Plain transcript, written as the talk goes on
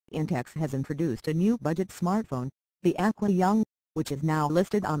Intex has introduced a new budget smartphone, the Aqua, which is now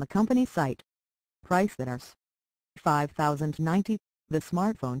listed on the company site. Price at Rs. 5,090, the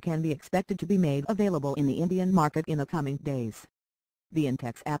smartphone can be expected to be made available in the Indian market in the coming days. The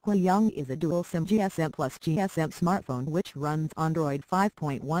Intex Aqua is a dual SIM GSM plus GSM smartphone which runs Android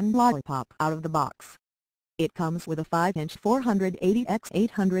 5.1 Lollipop out of the box. It comes with a 5-inch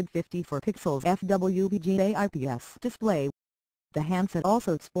 480x854 pixels FWBGA IPS display. The handset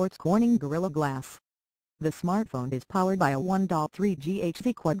also sports Corning Gorilla Glass. The smartphone is powered by a 1.3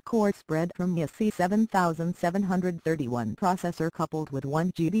 GHz quad-core spread from a C7731 processor coupled with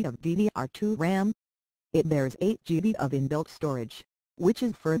 1 GB of DDR2 RAM. It bears 8 GB of inbuilt storage, which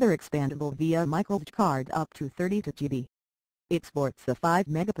is further expandable via microSD card up to 32 GB. It sports a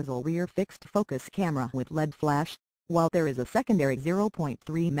 5-megapixel rear fixed focus camera with LED flash, while there is a secondary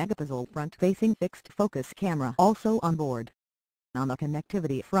 0.3-megapixel front-facing fixed focus camera also on board. On the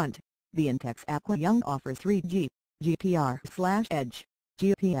connectivity front, the Intex Aqua offers 3G, GPR/Edge,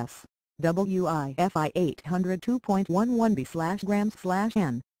 GPS, Wi-Fi 800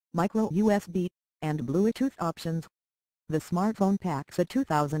 2.11b/g/n, micro USB, and Bluetooth options. The smartphone packs a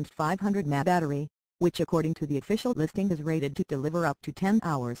 2500 mAh battery, which according to the official listing is rated to deliver up to 10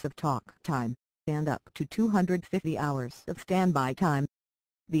 hours of talk time, and up to 250 hours of standby time.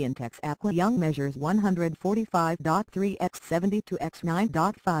 The Intex Aqua measures 145.3 x 72 x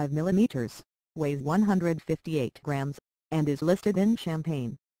 9.5 mm, weighs 158 grams, and is listed in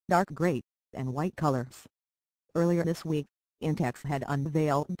champagne, dark gray, and white colors. Earlier this week, Intex had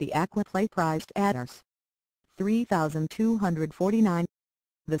unveiled the Aqua Play priced at Rs. 3,249.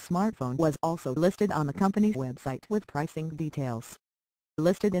 The smartphone was also listed on the company's website with pricing details.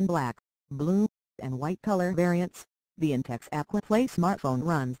 Listed in black, blue, and white color variants, the Intex Aqua Play smartphone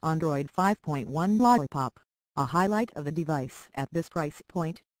runs Android 5.1 Lollipop, a highlight of the device at this price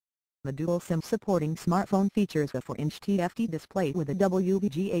point. The dual SIM supporting smartphone features a 4-inch TFT display with a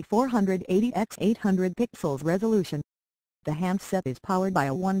WBGA 480x800 pixels resolution. The handset is powered by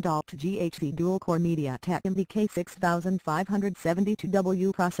a 1.2 GHz dual-core MediaTek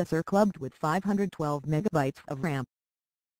MBK6572W processor clubbed with 512 MB of RAM.